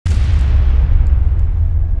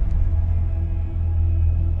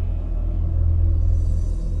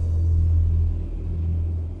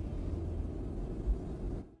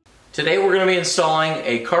Today we're going to be installing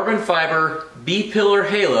a carbon fiber B-pillar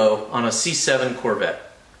halo on a C7 Corvette.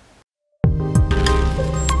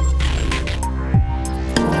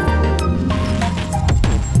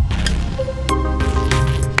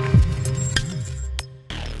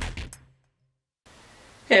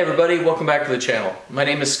 Hey everybody, welcome back to the channel. My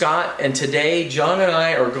name is Scott, and today John and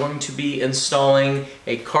I are going to be installing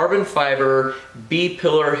a carbon fiber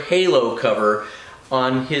B-pillar halo cover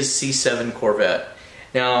on his C7 Corvette.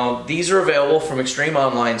 Now, these are available from Extreme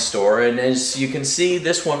Online Store, and as you can see,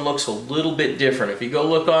 this one looks a little bit different. If you go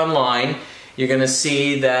look online, you're going to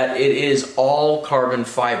see that it is all carbon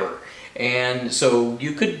fiber. And so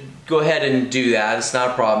you could go ahead and do that. It's not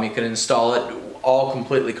a problem. You can install it all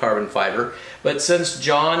completely carbon fiber. But since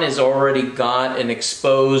John has already got an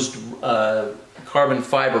exposed carbon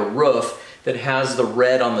fiber roof that has the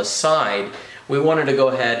red on the side, we wanted to go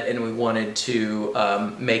ahead and we wanted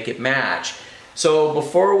to make it match. So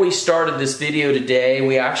before we started this video today,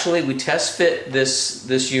 we test fit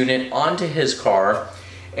this unit onto his car,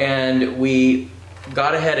 and we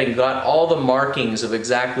got ahead and got all the markings of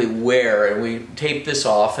exactly where, and we taped this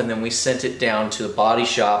off, and then we sent it down to the body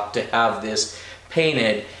shop to have this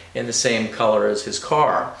painted in the same color as his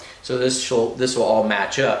car. So this will all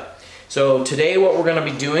match up. So today what we're going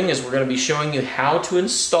to be doing is we're going to be showing you how to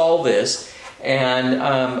install this, and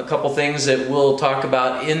a couple things that we'll talk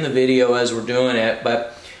about in the video as we're doing it.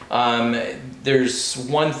 But there's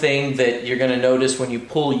one thing that you're going to notice when you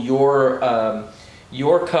pull your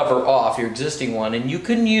cover off, your existing one, and you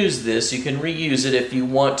can use this, you can reuse it if you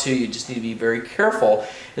want to, you just need to be very careful,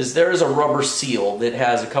 is there is a rubber seal that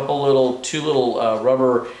has a couple two little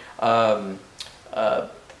rubber,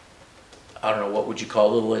 I don't know, what would you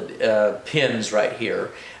call little pins right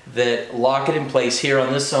here that lock it in place here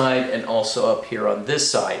on this side and also up here on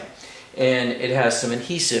this side. And it has some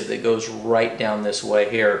adhesive that goes right down this way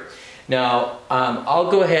here. Now, I'll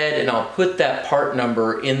go ahead and I'll put that part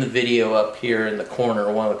number in the video up here in the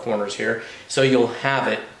corner, one of the corners here, so you'll have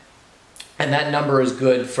it. And that number is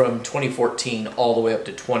good from 2014 all the way up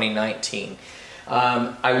to 2019.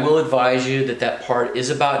 I will advise you that that part is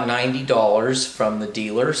about $90 from the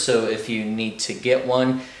dealer, so if you need to get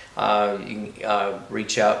one, you can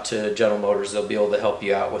reach out to General Motors. They'll be able to help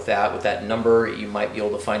you out with that number. You might be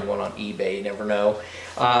able to find one on eBay, you never know.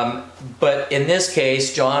 But in this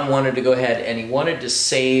case, John wanted to go ahead and he wanted to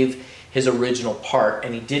save his original part,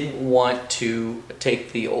 and he didn't want to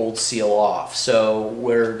take the old seal off. So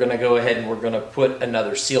we're going to go ahead and we're going to put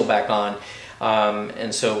another seal back on,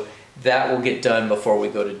 and so that will get done before we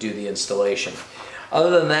go to do the installation.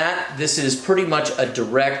 Other than that, this is pretty much a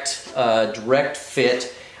direct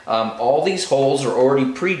fit. All these holes are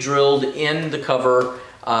already pre-drilled in the cover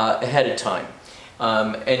ahead of time.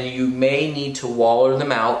 And you may need to waller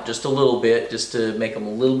them out just a little bit, just to make them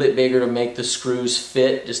a little bit bigger, to make the screws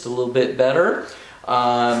fit just a little bit better.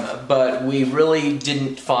 But we really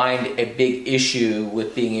didn't find a big issue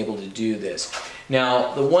with being able to do this.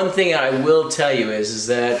 Now, the one thing I will tell you is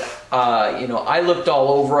that you know, I looked all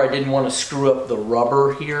over. I didn't want to screw up the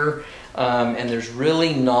rubber here. And there's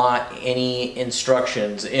really not any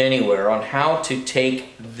instructions anywhere on how to take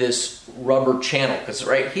this rubber channel, because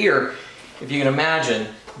right here, if you can imagine,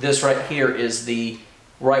 this right here is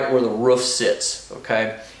right where the roof sits,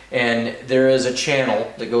 okay? And there is a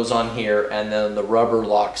channel that goes on here, and then the rubber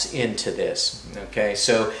locks into this, okay?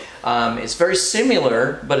 So it's very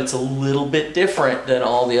similar, but it's a little bit different than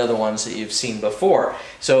all the other ones that you've seen before.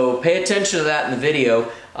 So pay attention to that in the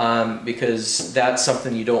video, because that's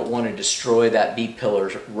something you don't want to destroy, that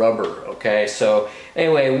B-pillar rubber, okay? So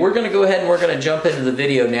anyway, we're going to go ahead and we're going to jump into the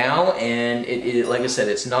video now, and like I said,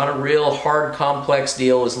 it's not a real hard, complex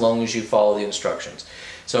deal as long as you follow the instructions.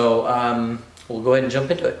 So we'll go ahead and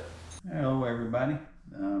jump into it. Hello everybody.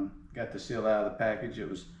 Got the seal out of the package. It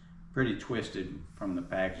was pretty twisted from the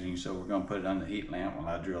packaging, so we're going to put it on the heat lamp while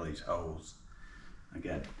I drill these holes. I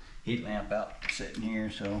got heat lamp out sitting here,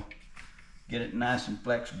 so get it nice and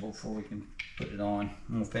flexible before we can put it on.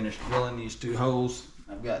 I'm going to finish drilling these two holes.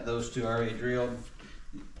 I've got those two already drilled.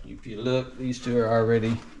 If you look, these two are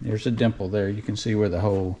already, there's a dimple there. You can see where the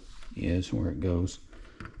hole is, where it goes.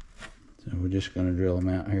 So we're just going to drill them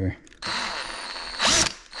out here.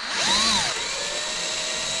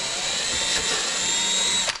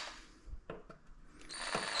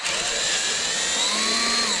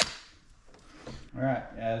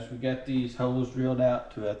 Alright guys, we got these holes drilled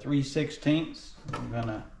out to a 3/16. We're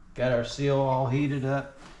gonna got our seal all heated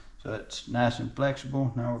up so it's nice and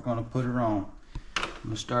flexible. Now we're gonna put her on. I'm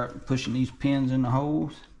gonna start pushing these pins in the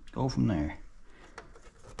holes, go from there.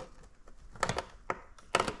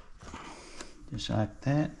 Just like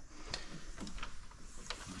that.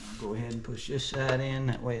 go ahead and push this side in,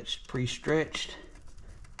 that way it's pre-stretched.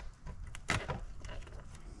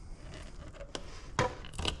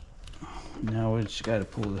 Now we just got to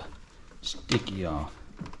pull the sticky off.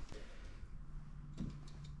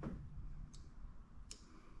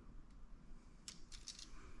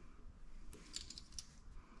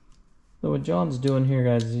 So what John's doing here,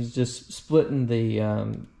 guys, is he's just splitting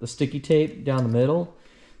the sticky tape down the middle,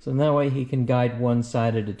 so that way he can guide one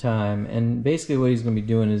side at a time. And basically what he's going to be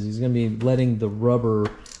doing is he's going to be letting the rubber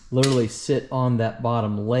literally sit on that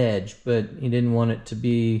bottom ledge, but he didn't want it to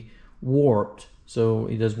be warped, so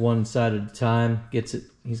he does one side at a time. Gets it.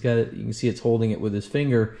 He's got it. You can see it's holding it with his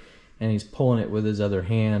finger, and he's pulling it with his other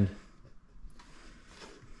hand.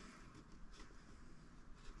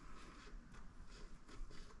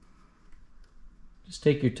 Just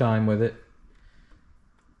take your time with it.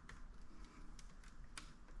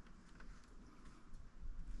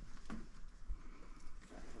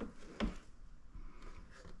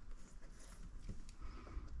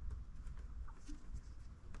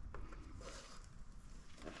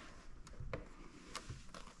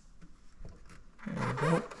 There we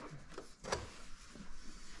go.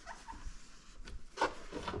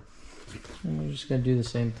 And we're just going to do the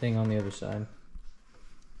same thing on the other side.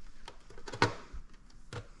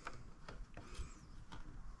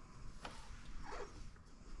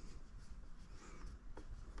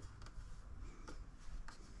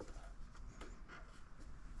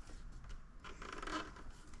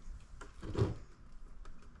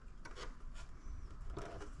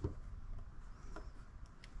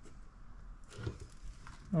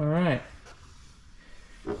 All right.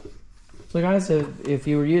 So guys, if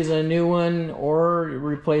you were using a new one or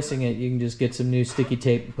replacing it, you can just get some new sticky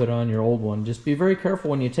tape and put on your old one. Just be very careful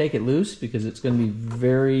when you take it loose, because it's going to be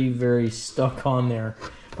very, very stuck on there.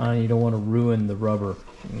 You don't want to ruin the rubber,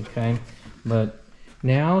 okay? But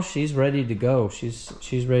now she's ready to go.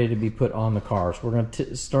 She's ready to be put on the car. So we're going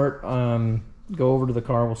to start, go over to the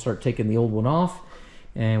car. We'll start taking the old one off,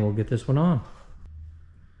 and we'll get this one on.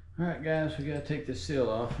 Alright guys, we got to take this seal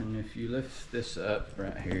off, and if you lift this up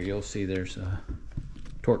right here, you'll see there's a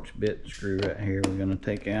Torx bit screw right here we're going to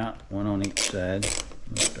take out, one on each side.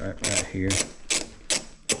 We'll start right here.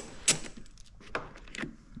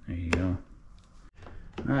 There you go.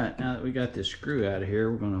 Alright, now that we got this screw out of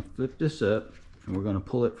here, we're going to flip this up, and we're going to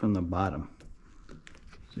pull it from the bottom.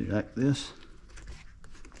 See, like this.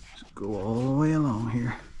 Just go all the way along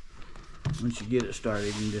here. Once you get it started,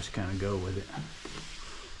 you can just kind of go with it.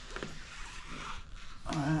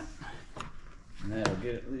 Alright, and that'll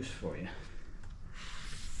get it loose for you.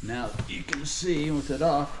 Now you can see with it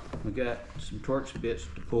off, we got some Torx bits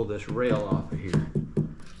to pull this rail off of here.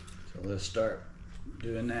 So let's start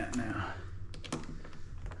doing that now.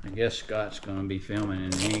 I guess Scott's going to be filming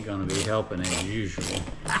and he ain't going to be helping as usual.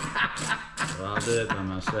 So I'll do it by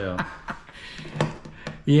myself.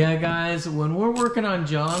 Yeah, guys, when we're working on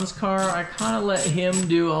John's car, I kind of let him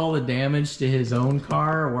do all the damage to his own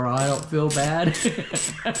car where I don't feel bad.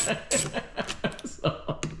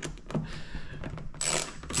 So.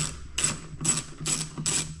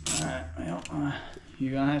 Alright, well,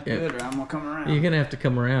 you're going to have to do it or I'm going to come around. You're going to have to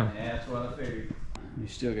come around. Yeah, that's what I figured. You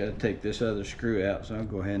still got to take this other screw out, so I'll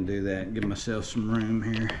go ahead and do that and give myself some room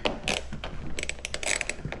here.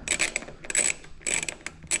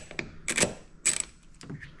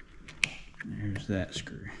 There's that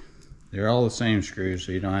screw. They're all the same screws,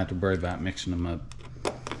 so you don't have to worry about mixing them up.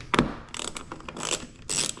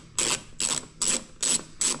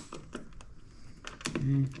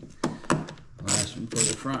 Okay. Last one for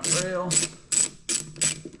the front rail.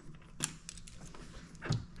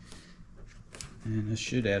 And this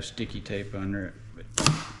should have sticky tape under it, but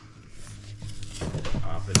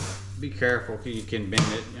be careful, you can bend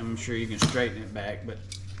it. I'm sure you can straighten it back, but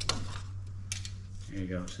there you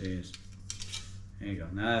go. See, it's, there you go.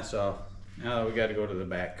 Now that's off. Now we got to go to the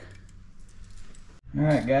back. All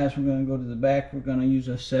right, guys, we're going to go to the back. We're going to use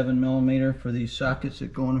a 7mm for these sockets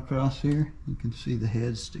that going across here. You can see the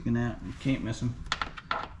heads sticking out. You can't miss them.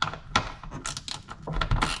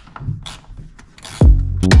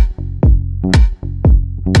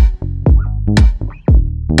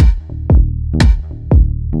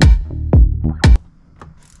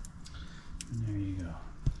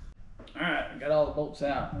 Bolts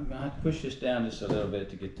out. I'm gonna have to push this down just a little bit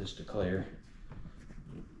to get this to clear.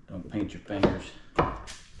 Don't paint your fingers.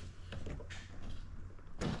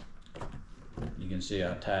 You can see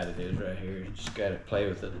how tight it is right here. You just gotta play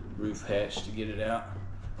with the roof hatch to get it out.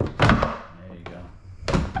 There you go.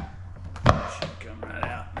 It should come right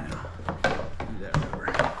out now. Do that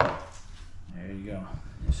rubber. There you go.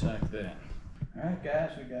 Just like that. Alright guys,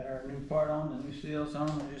 we got our new part on, the new seals on.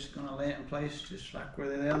 We're just going to lay it in place just like where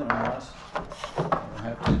the other one was. We'll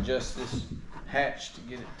have to adjust this hatch to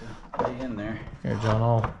get it to lay in there. Here, John,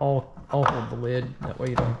 I'll hold the lid. That way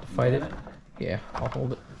you don't have to fight it. Yeah, I'll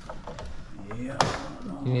hold it. Yeah.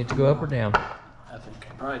 You need to go up or down? I think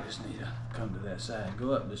I probably just need to come to that side.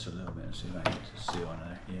 Go up just a little bit and see if I can get the seal in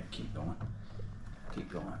there. Yeah, keep going.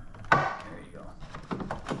 Keep going. There you go.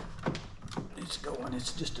 It's going.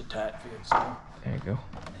 It's just a tight fit, so there you go.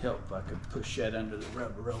 Help if I could push that under the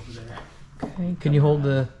rubber over there. Okay. Can you hold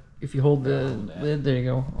the? If you hold the lid, there you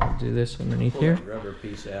go. I'll do this underneath Pull here. that rubber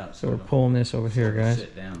piece out. So we're pulling this over here, guys.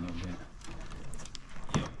 Sit down a little bit.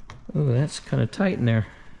 Yep. Oh, that's kind of tight in there.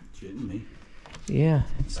 Shouldn't be. Yeah,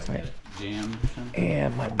 it's If I tight. got it jammed or something. Yeah,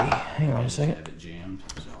 it might be. Hang on a second. Have it jammed.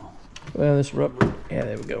 So. Well, this rubber. Yeah,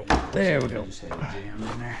 there we go. There we go. Just had it jammed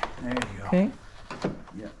in there. There you go. Okay.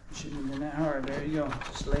 Yep. Shouldn't have been that hard. There you go.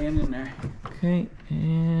 Just laying in there. Okay,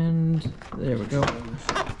 and there we go. Yep.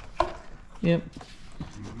 There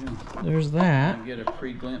you go. There's that. You get a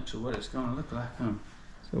pre-glimpse of what it's going to look like.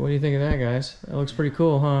 So what do you think of that, guys? That looks pretty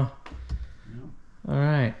cool, huh? Yep. All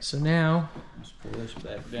right, so now Let's pull this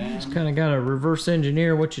back down. just kind of got to reverse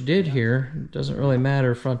engineer what you did here. It doesn't really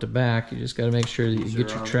matter front to back. You just got to make sure that you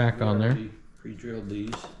get your track on there. Pre-drilled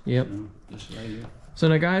these. Yep. So just lay it. So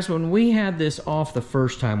now, guys, when we had this off the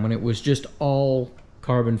first time, when it was just all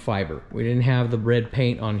carbon fiber, we didn't have the red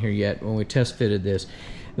paint on here yet when we test fitted this.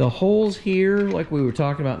 The holes here, like we were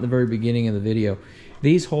talking about in the very beginning of the video,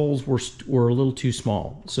 these holes were a little too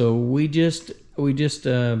small. So we just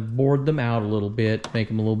bored them out a little bit, make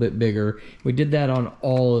them a little bit bigger. We did that on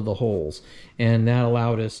all of the holes, and that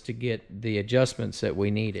allowed us to get the adjustments that we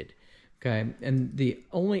needed. Okay, and the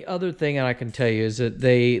only other thing that I can tell you is that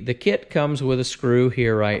the kit comes with a screw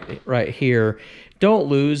here, right here. Don't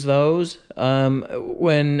lose those. And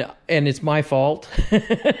it's my fault.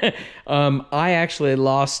 I actually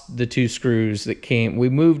lost the 2 screws that came. We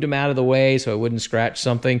moved them out of the way so I wouldn't scratch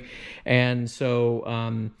something, and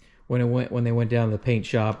so when they went down to the paint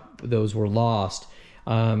shop, those were lost.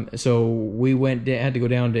 So we had to go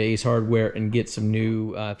down to Ace Hardware and get some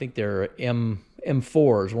new. I think they're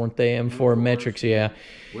M4s, weren't they? M4 metrics, yeah.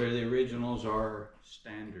 Where the originals are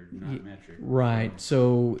standard, not metric. Right.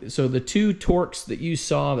 So the 2 torques that you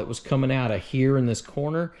saw that was coming out of here in this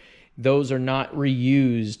corner, those are not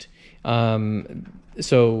reused.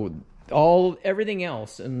 So everything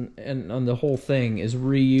else and on the whole thing is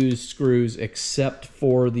reused screws except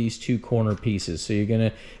for these 2 corner pieces. So you're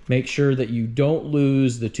gonna make sure that you don't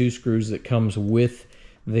lose the 2 screws that comes with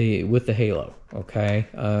the halo. Okay.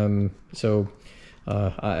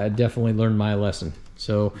 I definitely learned my lesson.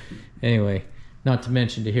 So anyway, not to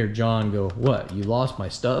mention to hear John go, "What? You lost my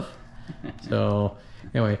stuff?" So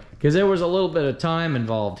anyway, because there was a little bit of time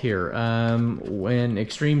involved here. When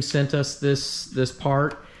Extreme sent us this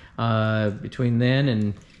part, between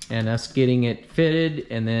then and us getting it fitted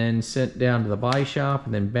and then sent down to the body shop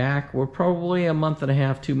and then back, we're probably a month and a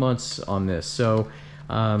half, 2 months on this. So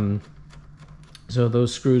so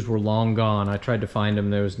those screws were long gone. I tried to find them.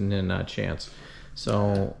 There was not a chance.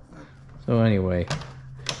 So anyway,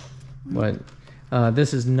 but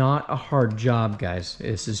this is not a hard job, guys.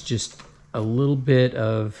 This is just a little bit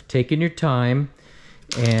of taking your time.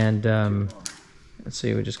 And let's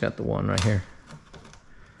see, we just got the one right here.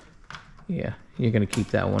 Yeah, you're gonna keep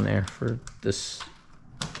that one there for this.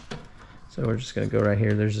 So we're just gonna go right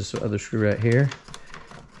here. There's this other screw right here.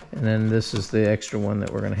 And then this is the extra one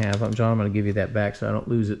that we're gonna have. John, I'm gonna give you that back so I don't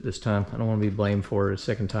lose it this time. I don't wanna be blamed for it a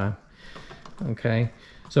second time. Okay,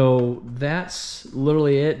 so that's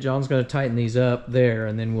literally it. John's gonna tighten these up there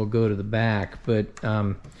and then we'll go to the back. But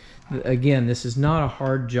again, this is not a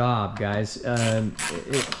hard job, guys.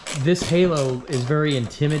 This halo is very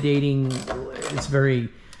intimidating.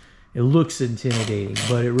 It looks intimidating,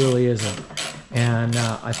 but it really isn't. And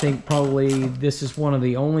I think probably this is one of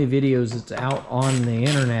the only videos that's out on the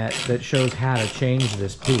internet that shows how to change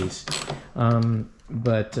this piece.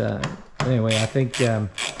 But anyway, I think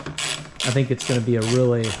it's going to be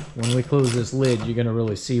when we close this lid, you're going to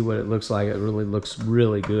really see what it looks like. It really looks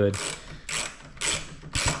really good.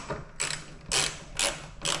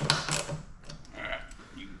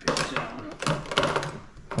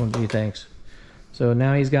 Oh, gee, thanks. So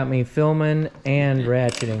now he's got me filming and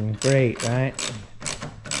ratcheting. Great, right?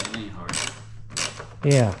 It ain't hard.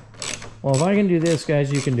 Yeah. Well, if I can do this,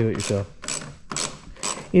 guys, you can do it yourself.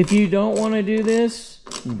 If you don't want to do this,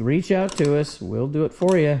 reach out to us. We'll do it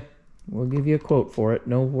for you. We'll give you a quote for it.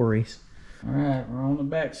 No worries. All right, we're on the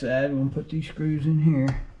back side. We'll put these screws in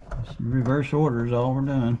here. Reverse order is all we're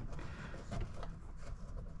doing.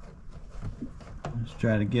 Let's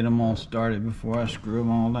try to get them all started before I screw them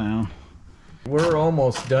all down. We're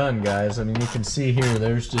almost done, guys. I mean, you can see here,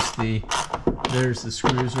 there's the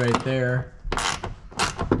screws right there.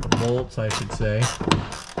 Bolts, I should say.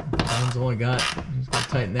 John's only got, he's got to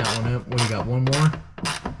tighten that one up. What, you got one more?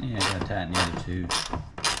 Yeah, I gotta tighten the other two.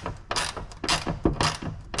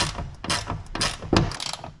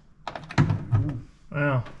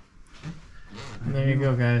 Wow. And there you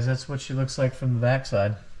go, guys. That's what she looks like from the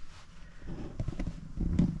backside.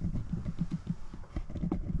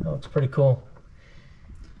 That looks pretty cool.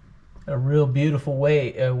 A real beautiful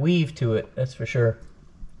weave to it, that's for sure.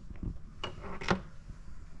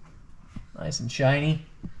 Nice and shiny.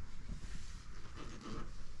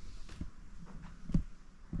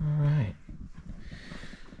 Alright,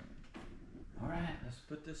 let's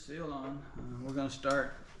put this seal on. We're going to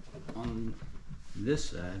start on this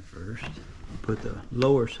side first. Put the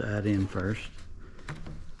lower side in first.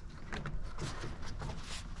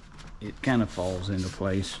 It kind of falls into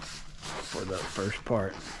place for the first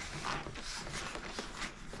part.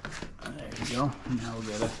 There you go. Now we're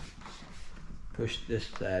going to push this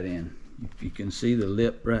side in. If you can see the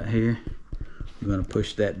lip right here, we're going to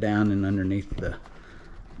push that down and underneath the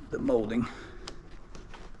molding.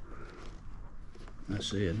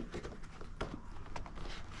 That's it.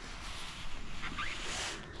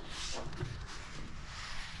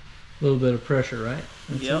 a little bit of pressure, right?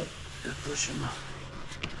 That's yep. It. Just push them right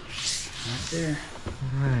there.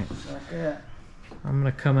 Alright. Just like that. I'm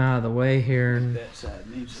going to come out of the way here and That side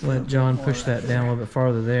needs let John push that down a little bit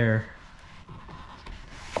farther there.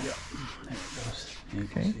 Yep. There it goes. You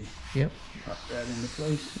Okay. can see. Yep. Pop that into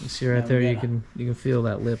place. You see right Now there, we you gotta can feel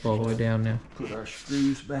that lip all the way down now. Put our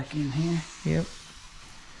screws back in here. Yep.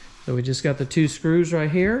 So we just got the 2 screws right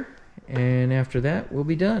here, and after that we'll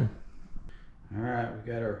be done. All right, we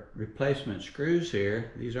got our replacement screws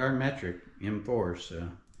here. These are metric M4s, so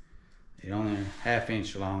they're only a 1/2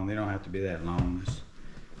 inch long. They don't have to be that long.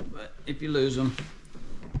 But if you lose them,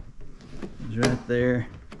 it's right there.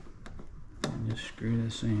 And just screw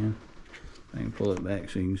this in. I can pull it back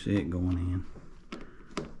so you can see it going in.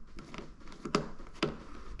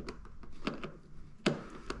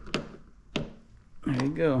 There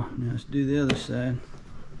you go. Now let's do the other side.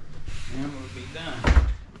 And we'll be done.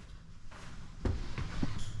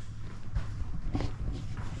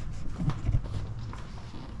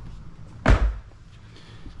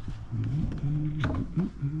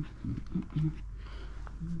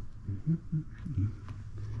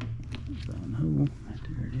 Found a hole. Right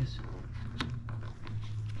there it is.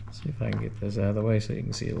 See if I can get this out of the way so you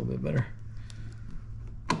can see a little bit better.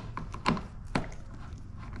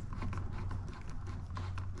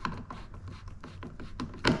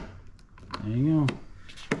 There you go.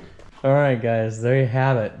 All right, guys, there you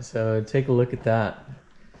have it. So take a look at that.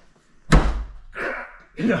 There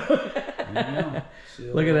you go.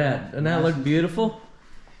 Look at that. Doesn't that look beautiful?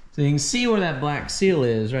 So you can see where that black seal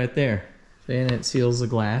is right there. See, and it seals the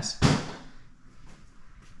glass.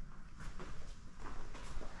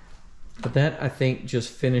 But that, I think, just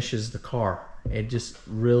finishes the car. It just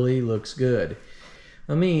really looks good.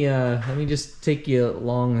 Let me just take you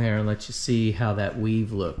along there and let you see how that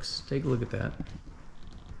weave looks. Take a look at that.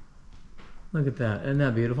 Look at that. Isn't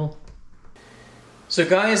that beautiful? So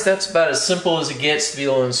guys, that's about as simple as it gets to be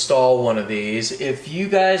able to install one of these. If you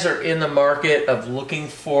guys are in the market of looking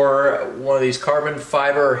for one of these carbon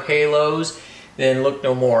fiber halos, then look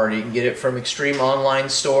no more. You can get it from Extreme Online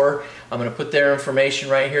Store. I'm going to put their information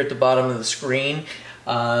right here at the bottom of the screen.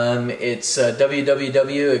 It's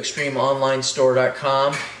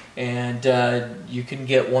www.extremeonlinestore.com, and you can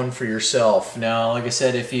get one for yourself. Now, like I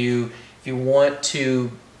said, if you want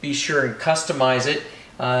to be sure and customize it,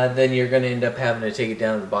 then you're going to end up having to take it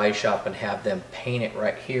down to the body shop and have them paint it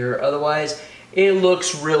right here. Otherwise, it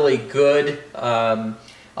looks really good.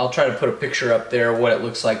 I'll try to put a picture up there of what it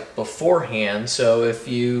looks like beforehand. So if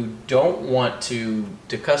you don't want to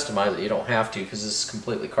customize it, you don't have to, because this is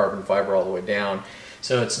completely carbon fiber all the way down.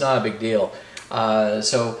 So it's not a big deal.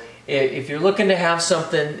 So if you're looking to have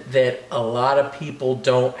something that a lot of people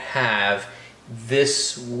don't have,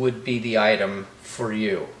 this would be the item for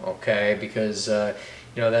you, okay? Because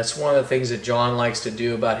you know, that's one of the things that John likes to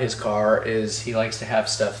do about his car, is he likes to have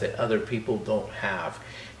stuff that other people don't have.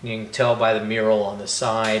 You can tell by the mural on the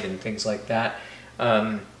side and things like that.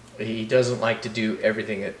 He doesn't like to do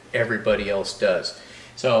everything that everybody else does.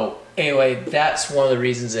 So anyway, that's one of the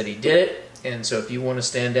reasons that he did it. And so if you want to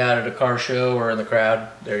stand out at a car show or in the crowd,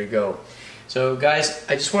 there you go. So guys,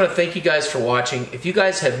 I just want to thank you guys for watching. If you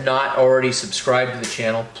guys have not already subscribed to the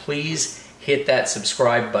channel, please hit that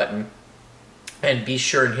subscribe button and be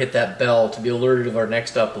sure and hit that bell to be alerted of our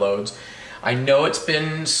next uploads. I know it's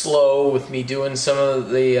been slow with me doing some of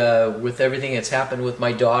the, with everything that's happened with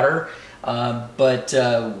my daughter, but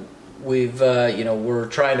we've, you know, we're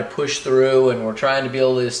trying to push through, and we're trying to be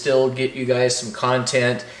able to still get you guys some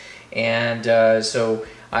content, and so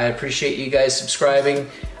I appreciate you guys subscribing.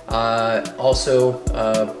 Also,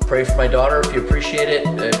 pray for my daughter if you appreciate it.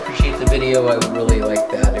 Appreciate the video. I would really like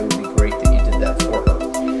that. It would be great that you did that for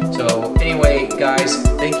her. So anyway, guys,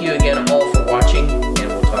 thank you again all